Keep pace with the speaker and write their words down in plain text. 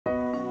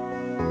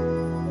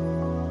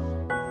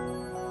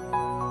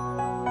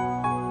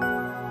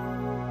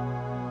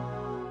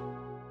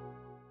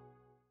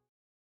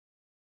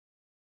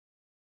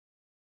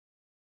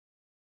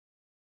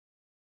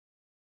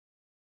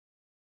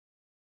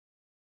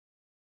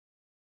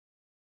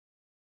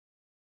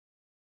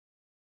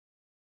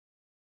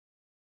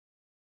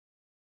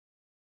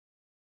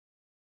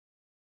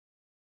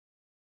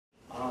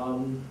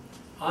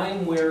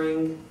I'm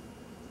wearing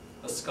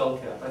a skull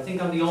cap. I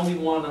think I'm the only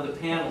one on the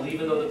panel,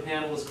 even though the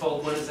panel is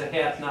called "When is a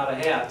Hat Not a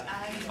Hat?"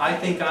 I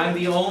think I'm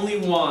the only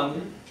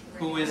one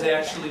who is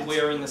actually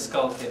wearing the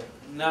skull cap.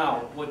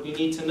 Now, what you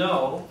need to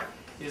know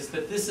is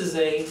that this is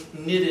a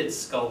knitted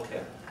skull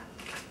cap.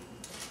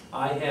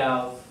 I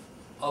have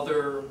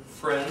other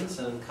friends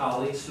and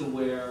colleagues who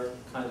wear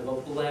kind of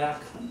a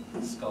black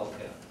skull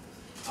cap.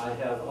 I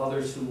have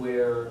others who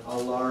wear a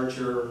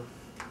larger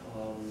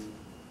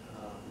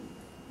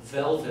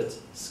velvet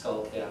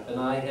skull cap, and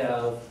I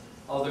have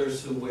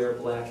others who wear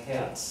black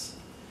hats.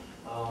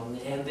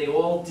 And they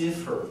all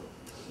differ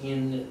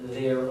in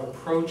their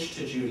approach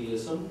to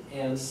Judaism,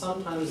 and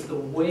sometimes the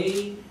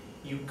way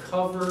you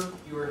cover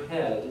your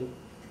head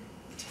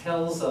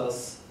tells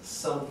us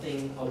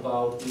something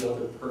about the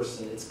other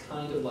person. It's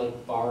kind of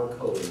like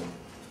barcoding.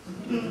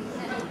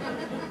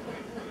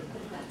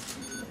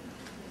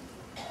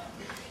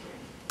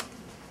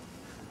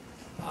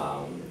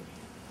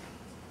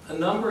 A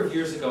number of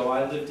years ago,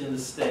 I lived in the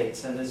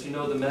States, and as you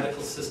know, the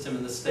medical system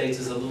in the States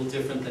is a little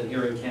different than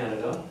here in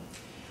Canada.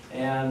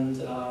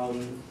 And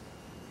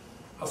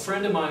a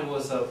friend of mine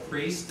was a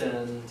priest,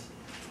 and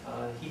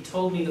he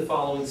told me the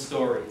following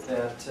story,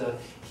 that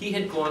he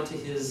had gone to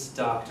his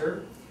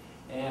doctor,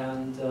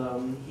 and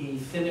he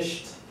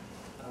finished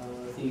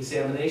the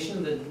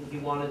examination, that he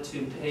wanted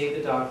to pay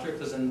the doctor,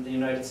 because in the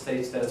United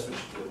States that's what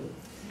you do.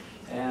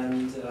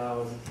 And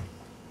the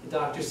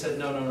doctor said,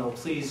 no, no, no,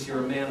 please,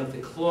 you're a man of the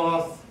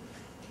cloth.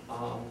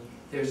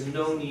 There's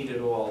no need at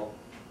all.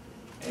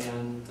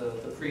 And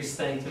the priest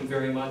thanked him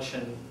very much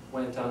and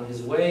went on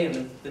his way.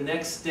 And the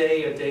next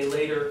day, a day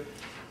later,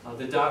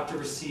 the doctor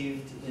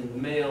received in the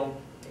mail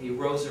a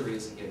rosary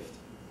as a gift.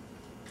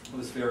 It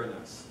was very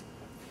nice.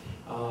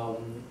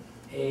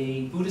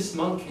 A Buddhist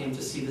monk came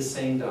to see the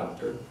same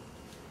doctor,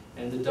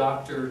 and the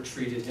doctor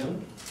treated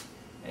him.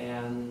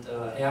 And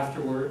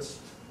afterwards,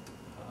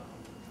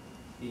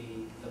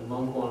 the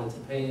monk wanted to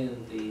pay,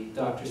 and the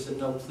doctor said,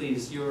 no,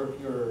 please, you're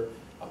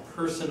a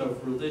person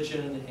of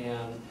religion,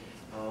 and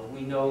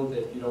we know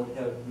that you don't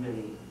have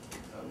many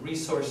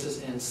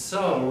resources, and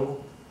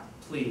so,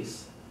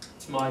 please,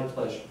 it's my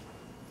pleasure.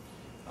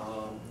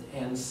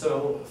 And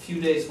so a few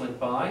days went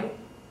by,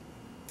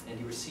 and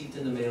he received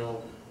in the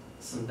mail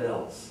some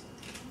bells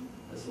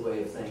as a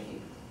way of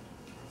thanking.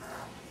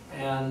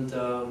 And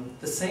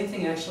the same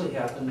thing actually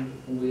happened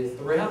with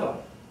the rabbi.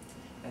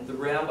 And the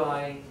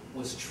rabbi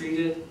was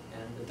treated,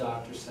 and the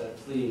doctor said,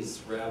 please,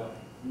 Rabbi,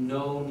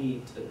 no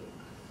need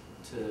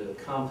to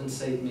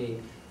compensate me.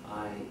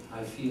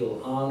 I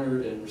feel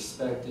honored and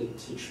respected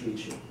to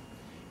treat you.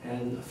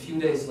 And a few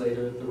days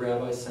later, the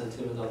rabbi sent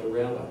him another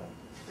rabbi.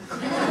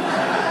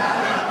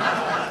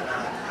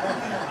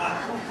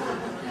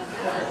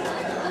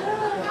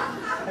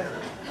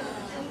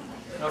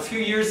 Now, a few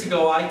years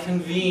ago, I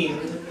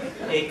convened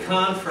a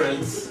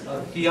conference,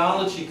 a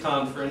theology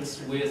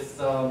conference with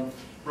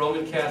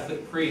Roman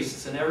Catholic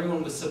priests, and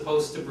everyone was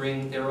supposed to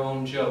bring their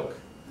own joke.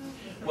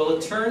 Well,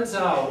 it turns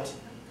out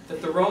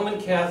that the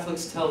Roman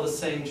Catholics tell the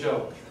same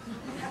joke.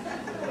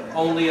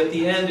 Only at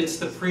the end, it's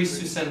the priest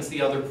who sends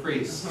the other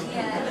priest.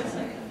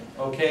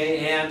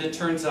 Okay, and it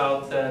turns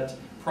out that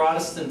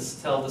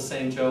Protestants tell the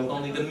same joke,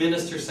 only the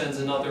minister sends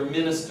another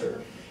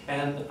minister.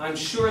 And I'm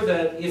sure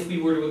that if we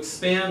were to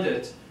expand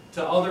it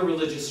to other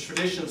religious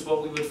traditions,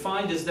 what we would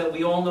find is that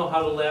we all know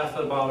how to laugh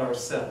about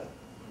ourselves.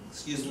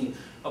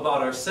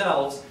 About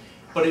ourselves,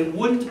 but it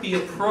wouldn't be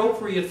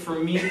appropriate for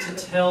me to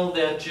tell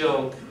that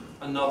joke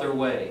another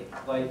way.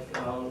 Like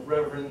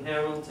Reverend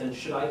Hamilton,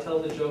 should I tell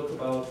the joke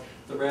about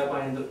the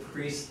rabbi and the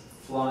priest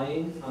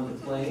flying on the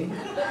plane?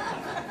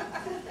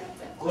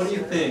 What do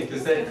you think?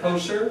 Is that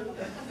kosher?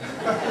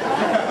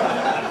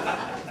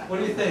 What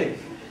do you think?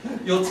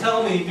 You'll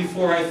tell me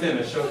before I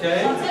finish,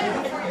 okay?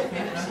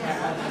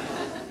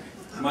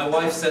 My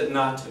wife said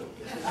not to.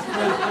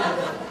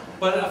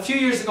 But a few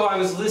years ago, I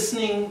was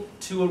listening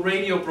to a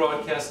radio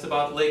broadcast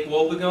about Lake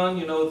Wobegon,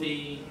 you know,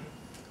 the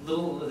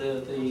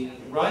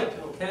right,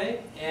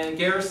 okay? And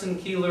Garrison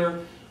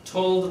Keillor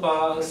told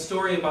about a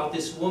story about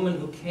this woman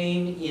who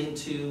came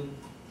into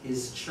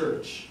his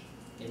church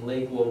in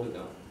Lake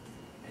Wobegon.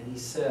 And he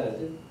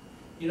said,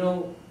 you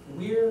know,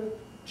 we're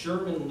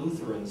German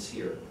Lutherans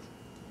here.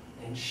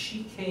 And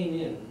she came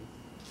in,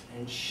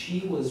 and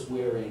she was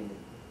wearing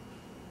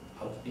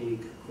a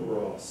big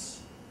cross.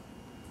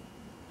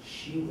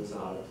 She was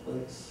out of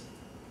place.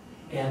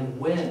 And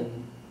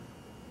when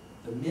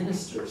the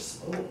minister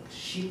spoke,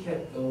 she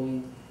kept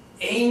going,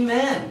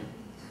 Amen!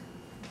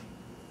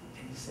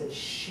 And he said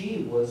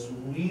she was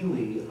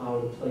really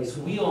out of place.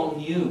 We all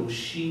knew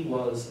she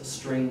was a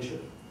stranger.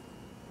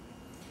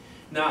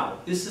 Now,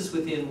 this is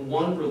within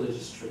one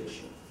religious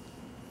tradition.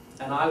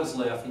 And I was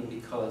laughing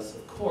because,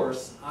 of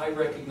course, I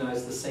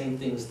recognize the same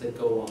things that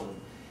go on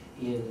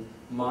in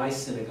my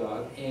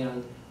synagogue,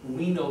 and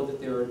we know that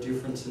there are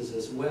differences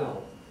as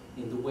well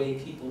in the way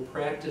people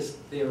practice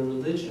their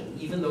religion,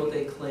 even though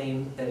they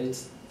claim that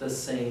it's the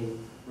same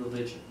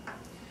religion.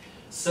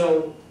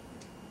 So,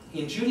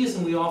 in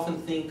Judaism we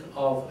often think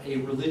of a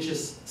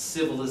religious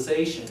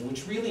civilization,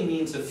 which really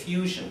means a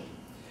fusion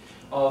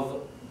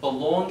of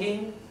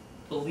belonging,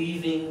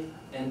 believing,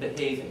 and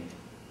behaving.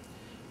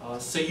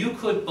 So you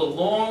could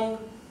belong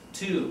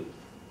to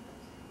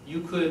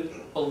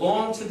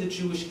the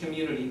Jewish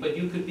community, but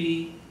you could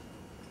be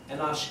an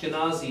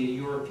Ashkenazi, a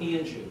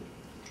European Jew,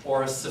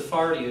 or a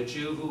Sephardi, a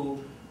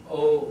Jew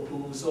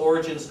whose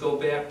origins go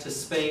back to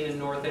Spain and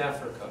North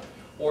Africa.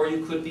 Or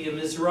you could be a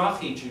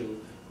Mizrahi Jew,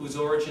 whose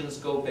origins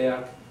go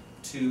back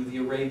to the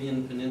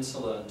Arabian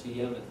Peninsula, to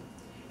Yemen.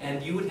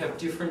 And you would have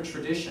different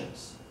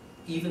traditions,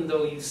 even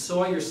though you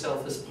saw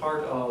yourself as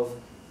part of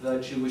the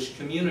Jewish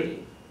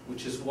community,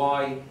 which is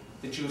why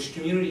the Jewish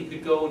community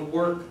could go and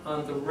work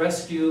on the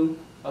rescue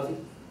of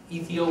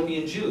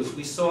Ethiopian Jews.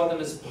 We saw them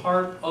as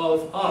part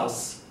of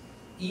us,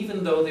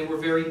 even though they were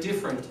very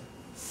different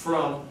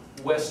from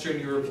Western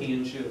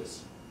European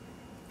Jews.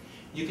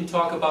 You can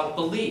talk about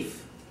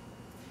belief,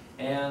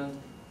 and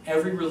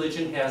every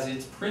religion has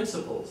its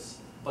principles,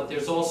 but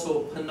there's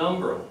also a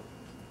penumbra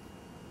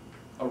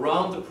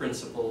around the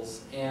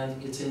principles,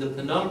 and it's in the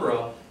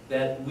penumbra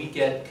that we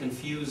get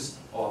confused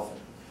often.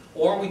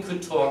 Or we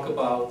could talk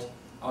about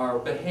our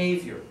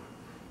behavior,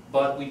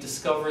 but we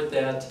discovered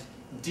that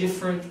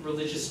different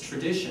religious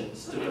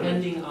traditions,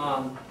 depending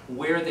on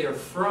where they're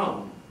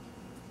from,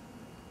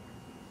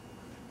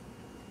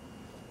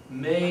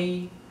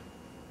 may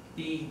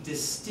be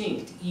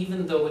distinct,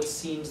 even though it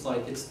seems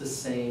like it's the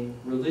same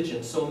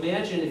religion. So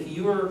imagine if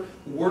you're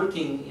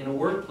working in a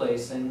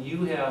workplace and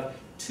you have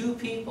two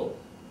people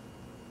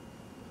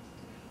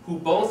who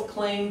both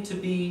claim to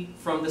be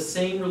from the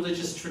same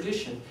religious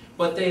tradition,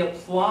 but they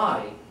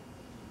apply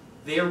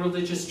their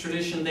religious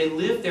tradition, they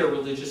live their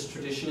religious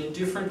tradition in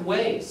different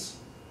ways.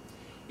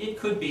 It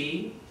could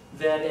be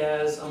that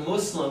as a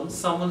Muslim,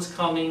 someone's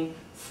coming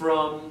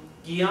from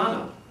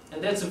Guyana,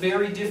 and that's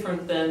very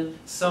different than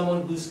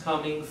someone who's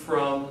coming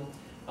from,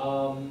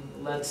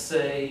 let's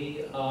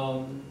say,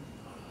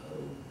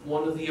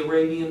 one of the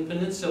Arabian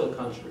Peninsula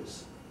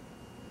countries.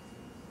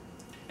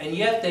 And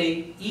yet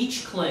they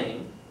each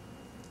claim,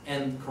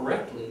 and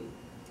correctly,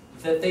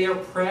 that they are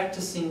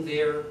practicing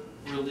their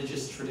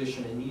religious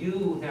tradition, and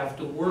you have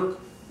to work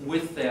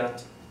with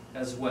that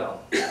as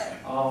well.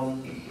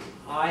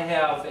 I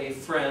have a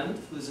friend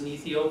who's an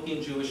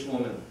Ethiopian Jewish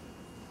woman.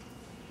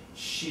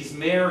 She's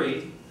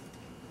married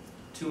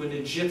to an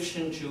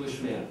Egyptian Jewish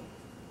man.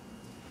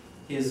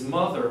 His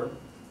mother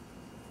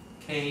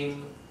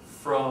came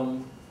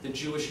from the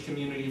Jewish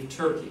community of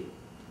Turkey.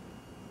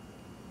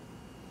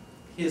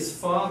 His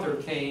father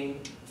came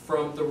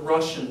from the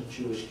Russian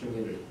Jewish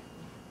community.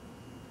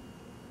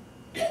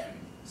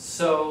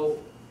 So,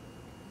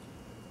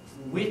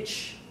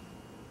 which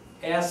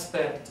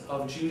aspect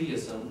of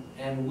Judaism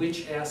and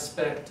which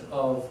aspect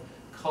of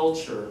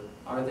culture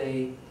are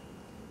they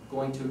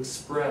going to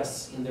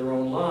express in their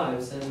own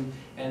lives,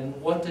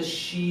 and what does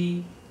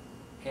she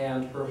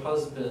and her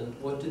husband,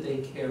 what do they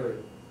carry?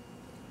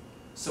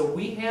 So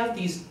we have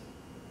these,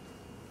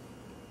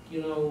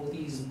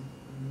 these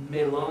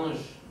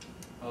mélange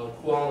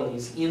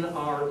qualities in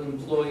our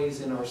employees,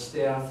 in our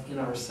staff, in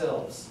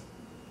ourselves.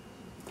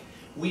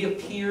 We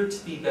appear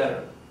to be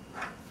better.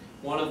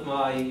 One of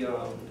my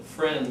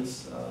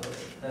friends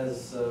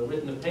has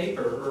written a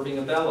paper, Irving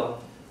Abella,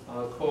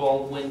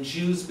 called When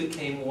Jews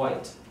Became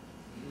White.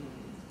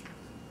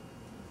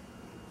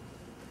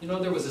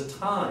 There was a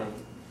time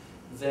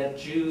that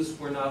Jews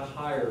were not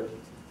hired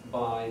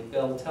by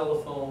Bell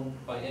Telephone,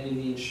 by any of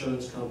the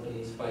insurance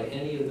companies, by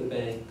any of the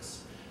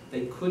banks.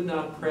 They could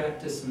not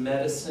practice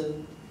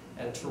medicine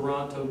at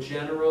Toronto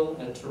General,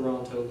 at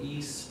Toronto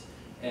East,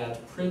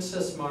 at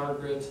Princess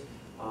Margaret,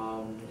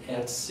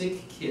 at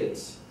Sick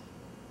Kids,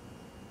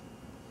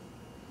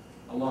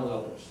 among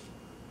others.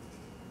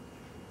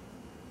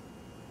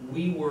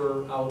 We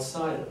were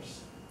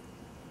outsiders.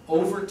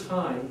 Over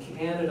time,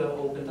 Canada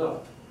opened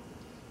up.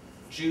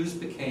 Jews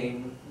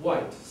became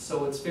white.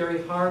 So it's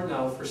very hard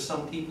now for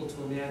some people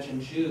to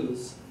imagine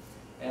Jews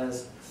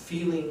as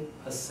feeling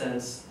a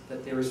sense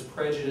that there is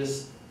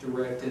prejudice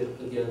directed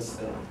against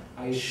them.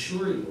 I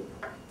assure you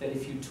that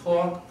if you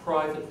talk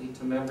privately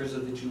to members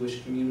of the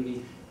Jewish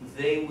community,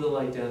 they will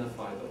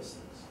identify those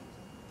things.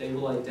 They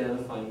will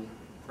identify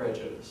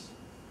prejudice.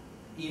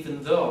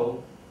 Even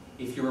though,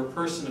 if you're a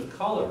person of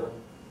color,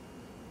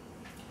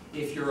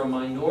 if you're a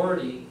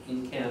minority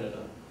in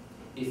Canada,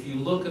 if you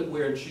look at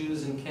where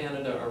Jews in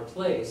Canada are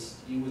placed,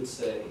 you would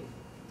say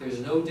there's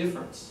no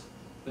difference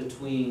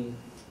between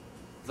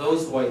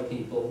those white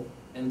people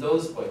and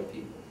those white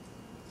people.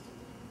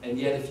 And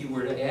yet if you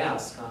were to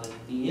ask on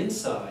the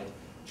inside,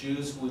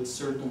 Jews would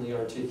certainly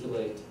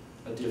articulate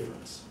a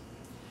difference.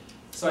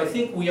 So I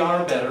think we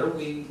are better.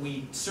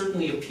 We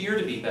certainly appear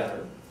to be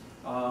better.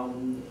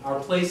 Our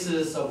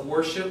places of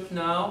worship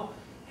now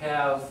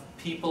have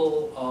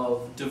people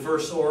of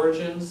diverse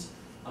origins,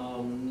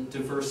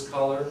 diverse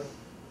color,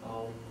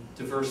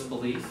 diverse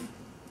belief.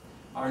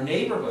 Our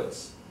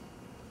neighborhoods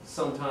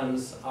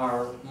sometimes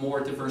are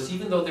more diverse,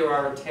 even though there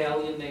are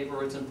Italian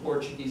neighborhoods and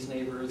Portuguese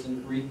neighborhoods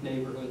and Greek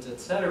neighborhoods,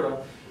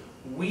 etc.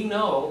 we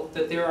know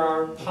that there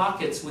are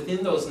pockets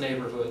within those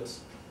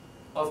neighborhoods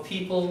of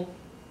people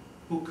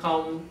who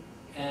come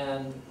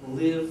and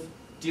live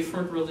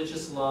different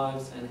religious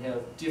lives and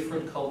have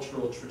different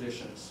cultural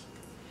traditions.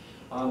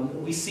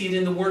 We see it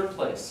in the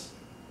workplace,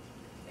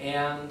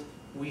 and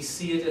we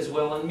see it as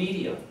well in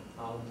media.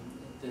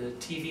 The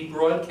TV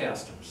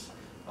broadcasters,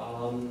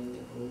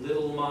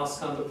 Little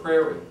Mosque on the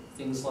Prairie,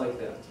 things like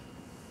that.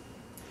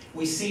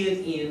 We see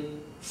it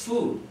in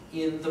food,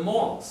 in the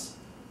malls,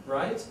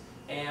 right?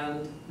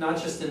 And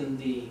not just in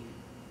the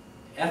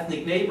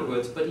ethnic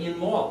neighborhoods, but in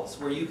malls,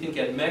 where you can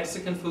get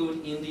Mexican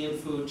food, Indian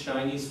food,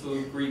 Chinese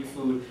food, Greek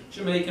food,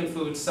 Jamaican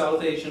food,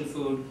 South Asian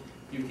food.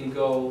 You can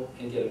go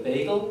and get a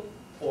bagel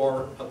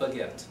or a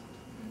baguette,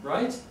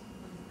 right?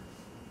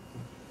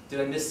 Did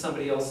I miss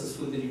somebody else's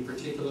food that you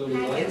particularly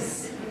like?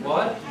 Haggis.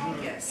 What?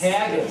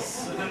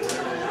 Haggis.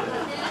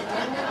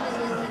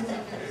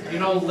 You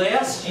know,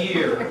 last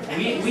year,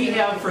 we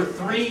have for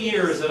 3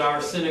 years at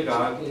our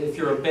synagogue, if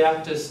you're a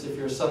Baptist, if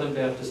you're a Southern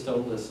Baptist,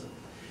 don't listen.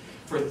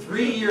 For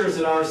 3 years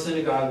at our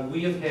synagogue,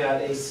 we have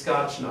had a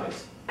Scotch night.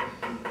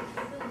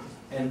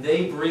 And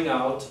they bring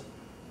out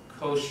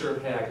kosher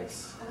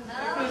haggis.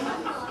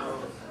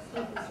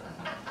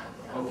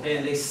 Okay,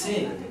 and they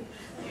sing.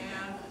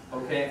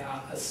 Okay,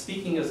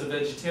 speaking as a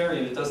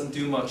vegetarian, it doesn't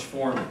do much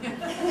for me.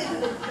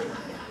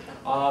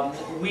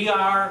 We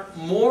are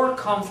more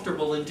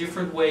comfortable in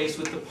different ways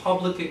with the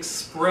public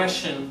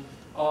expression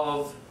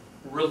of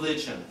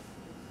religion.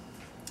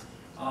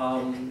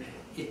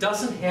 It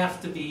doesn't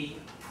have to be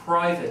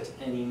private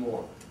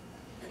anymore.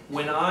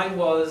 When I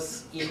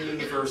was in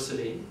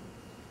university,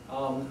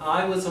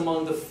 I was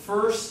among the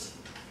first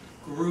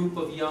group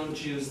of young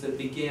Jews that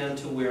began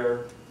to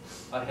wear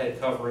a head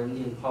covering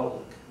in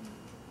public.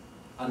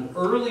 An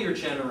earlier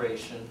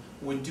generation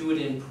would do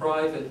it in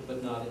private,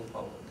 but not in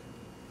public.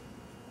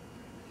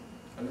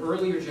 An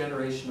earlier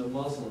generation of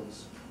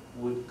Muslims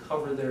would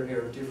cover their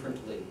hair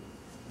differently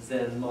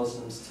than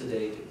Muslims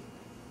today do,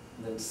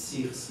 than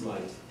Sikhs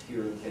might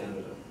here in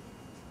Canada.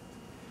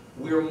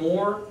 We're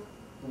more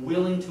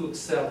willing to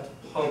accept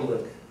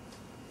public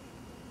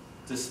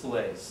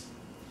displays.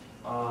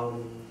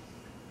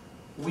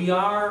 We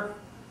are,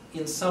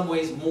 in some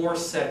ways, more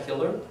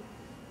secular,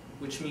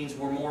 which means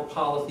we're more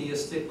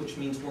polytheistic, which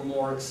means we're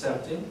more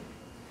accepting.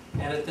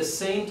 And at the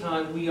same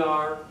time, we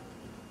are,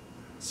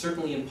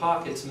 certainly in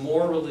pockets,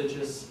 more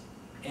religious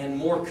and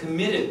more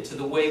committed to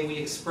the way we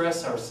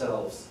express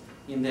ourselves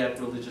in that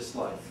religious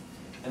life.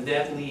 And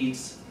that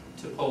leads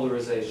to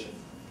polarization.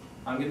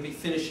 I'm going to be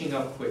finishing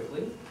up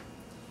quickly.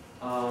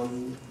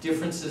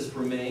 Differences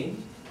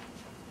remain.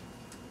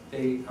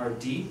 They are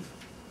deep.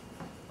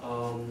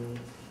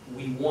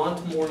 We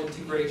want more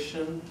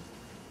integration.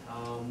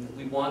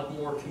 We want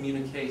more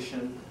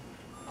communication.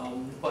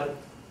 But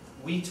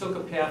we took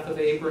a Path of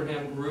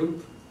Abraham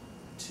group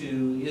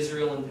to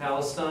Israel and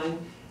Palestine,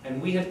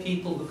 and we had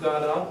people who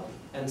got up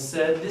and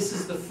said, this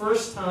is the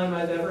first time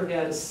I've ever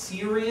had a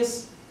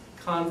serious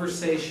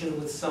conversation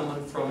with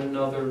someone from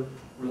another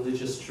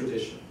religious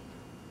tradition.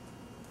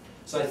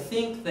 So I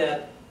think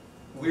that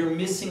we're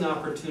missing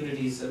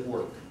opportunities at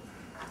work.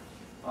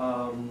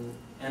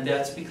 And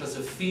that's because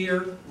of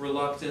fear,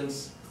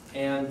 reluctance,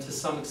 and to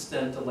some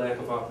extent a lack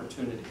of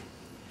opportunity.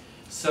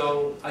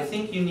 So I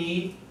think you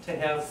need to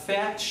have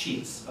fact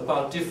sheets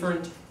about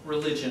different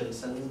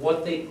religions and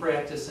what they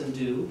practice and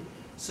do,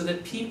 so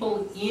that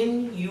people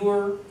in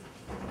your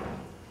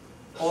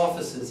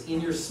offices, in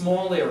your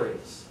small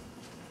areas,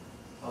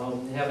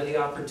 have the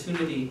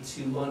opportunity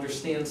to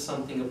understand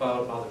something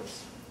about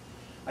others.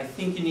 I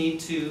think you need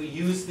to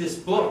use this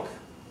book.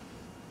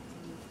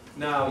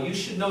 Now, you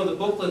should know the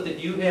booklet that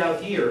you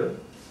have here.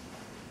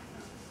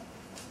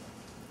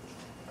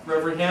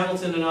 Reverend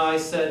Hamilton and I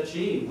said,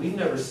 gee, we've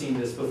never seen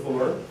this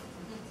before.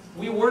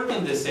 We work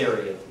in this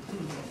area.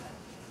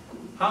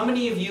 How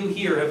many of you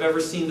here have ever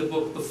seen the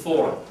book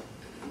before?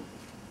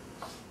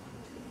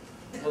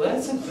 Well,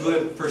 that's a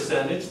good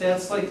percentage.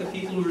 That's like the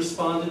people who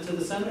responded to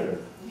the senator.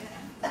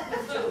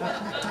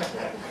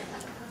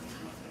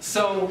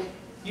 So,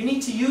 you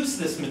need to use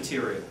this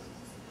material.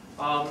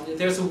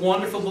 There's a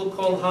wonderful book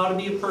called How to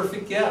Be a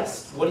Perfect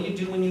Guest. What do you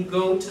do when you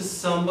go to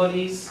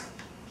somebody's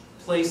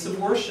place of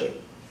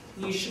worship?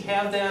 You should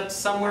have that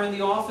somewhere in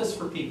the office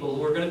for people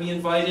who are going to be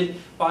invited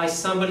by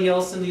somebody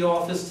else in the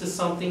office to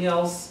something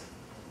else.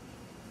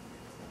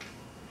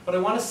 But I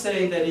want to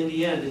say that in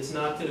the end, it's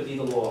not going to be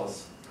the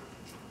laws.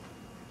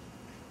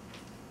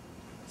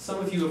 Some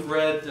of you have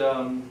read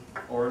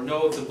or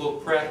know of the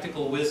book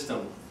Practical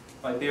Wisdom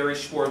by Barry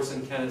Schwartz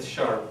and Kenneth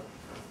Sharp.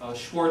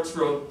 Schwartz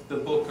wrote the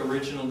book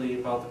originally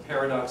about the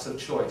paradox of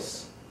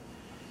choice.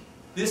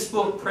 This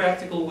book,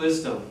 Practical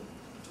Wisdom,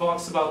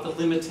 talks about the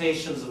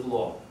limitations of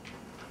law,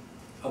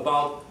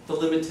 about the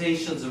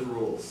limitations of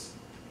rules.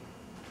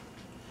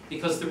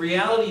 Because the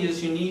reality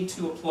is you need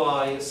to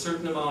apply a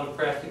certain amount of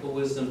practical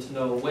wisdom to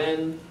know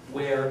when,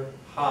 where,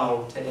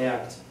 how to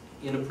act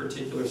in a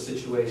particular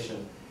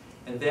situation.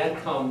 And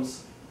that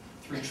comes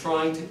through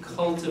trying to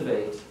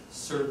cultivate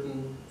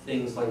certain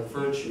things like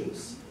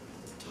virtues,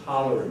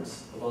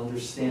 tolerance, of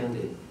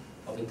understanding,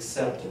 of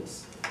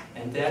acceptance.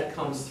 And that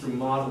comes through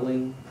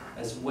modeling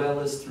as well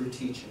as through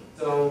teaching.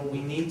 So we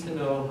need to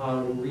know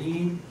how to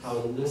read, how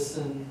to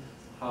listen,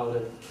 how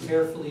to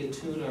carefully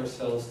attune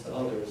ourselves to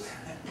others,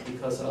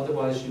 because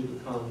otherwise you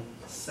become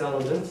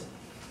celibate,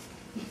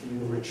 you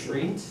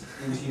retreat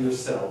into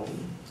yourself,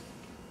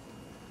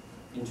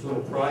 into a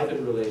private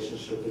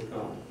relationship with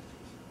God.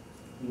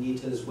 We need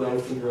to as well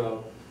figure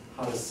out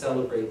how to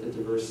celebrate the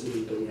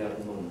diversity that we have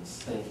among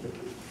us. Thank you.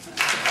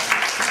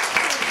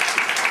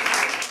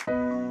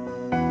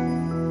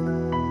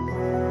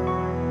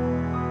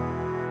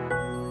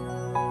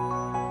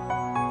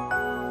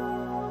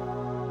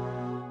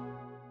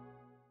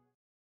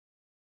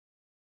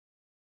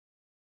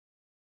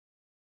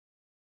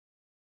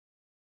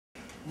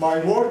 My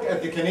work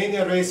at the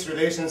Canadian Race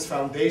Relations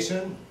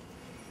Foundation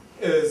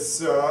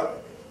is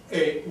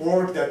a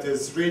work that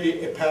is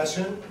really a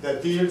passion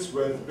that deals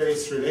with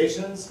race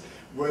relations,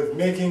 with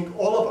making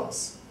all of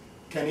us,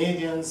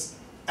 Canadians,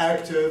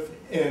 active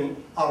in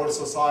our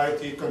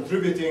society,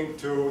 contributing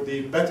to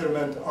the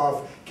betterment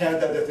of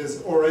Canada that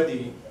is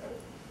already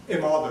a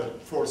model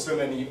for so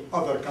many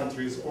other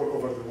countries all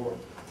over the world.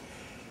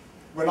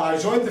 When I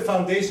joined the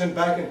foundation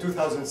back in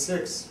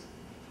 2006,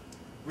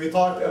 we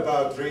talked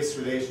about race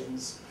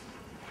relations.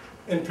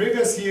 In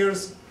previous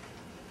years,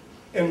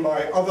 in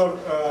my other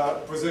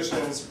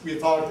positions, we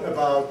talked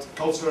about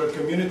cultural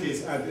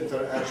communities and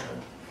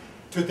interaction.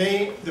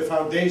 Today, the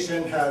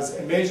foundation has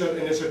a major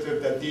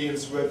initiative that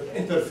deals with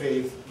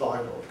interfaith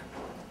dialogue.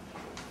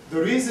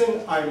 The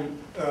reason I'm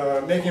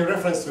making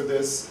reference to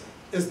this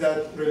is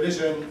that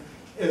religion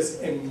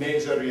is a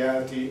major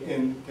reality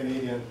in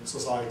Canadian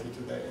society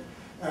today.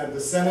 And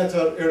the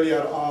senator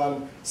earlier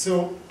on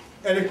so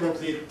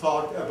eloquently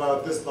talked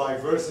about this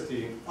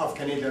diversity of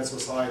Canadian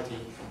society,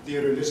 the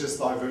religious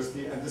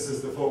diversity, and this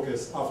is the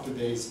focus of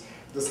today's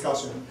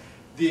discussion.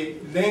 The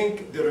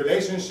link, the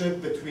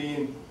relationship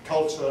between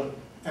culture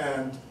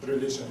and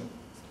religion.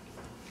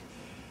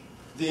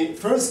 The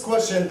first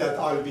question that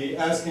I'll be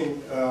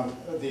asking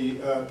the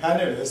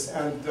panelists,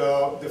 and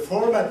the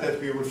format that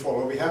we will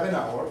follow, we have an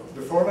hour,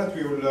 the format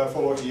we will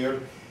follow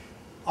here,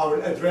 I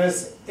will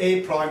address a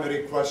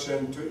primary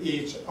question to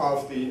each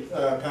of the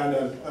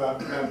panel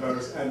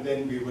members, and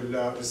then we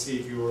will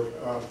receive your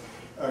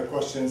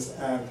questions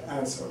and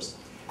answers.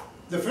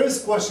 The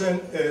first question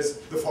is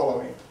the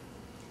following.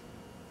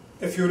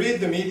 If you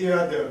read the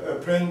media, the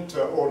print,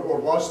 or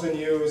watch the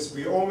news,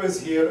 we always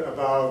hear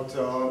about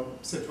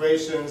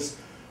situations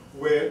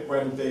where,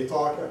 when they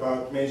talk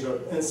about major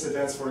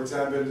incidents, for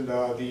example,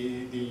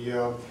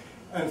 the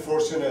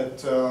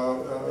unfortunate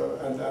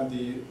and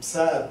the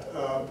sad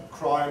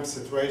crime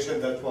situation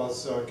that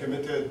was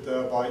committed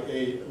by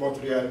a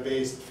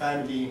Montreal-based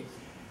family,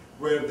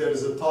 where there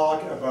is a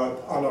talk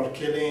about honor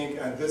killing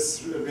and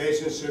this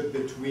relationship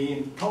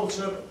between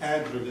culture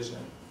and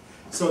religion.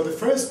 So the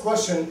first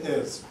question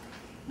is,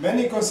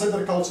 many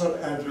consider culture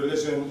and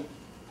religion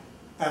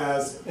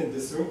as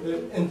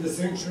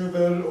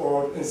indistinguishable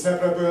or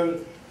inseparable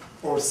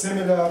or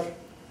similar.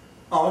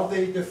 Are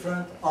they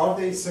different? Are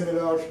they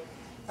similar?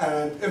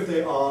 And if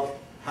they are,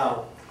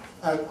 how?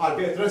 And I'll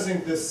be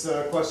addressing this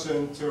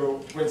question to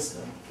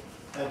Winston.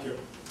 Thank you.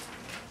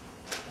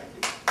 Thank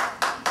you.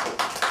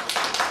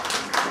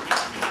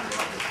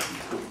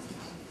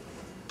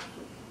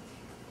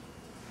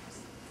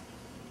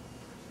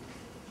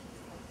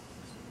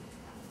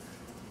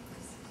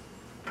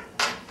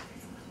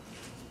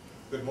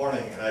 Good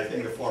morning, and I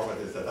think the format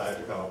is that I have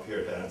to come up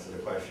here to answer the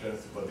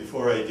questions. But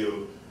before I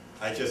do,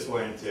 I just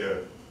want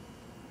to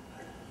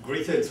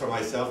greetings for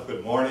myself,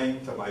 good morning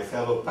to my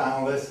fellow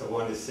panelists. I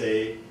want to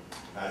say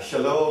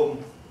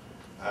shalom,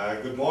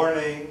 good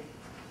morning,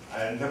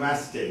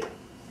 namaste,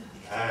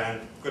 and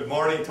good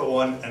morning to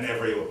one and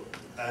everyone,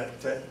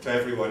 to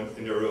everyone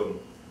in the room.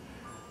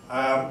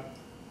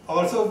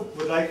 Also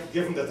would like,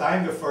 given the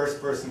time, the first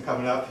person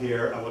coming up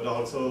here, I would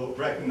also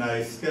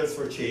recognize Skills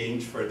for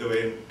Change for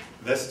doing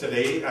this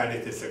today, and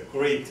it is a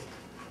great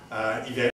event.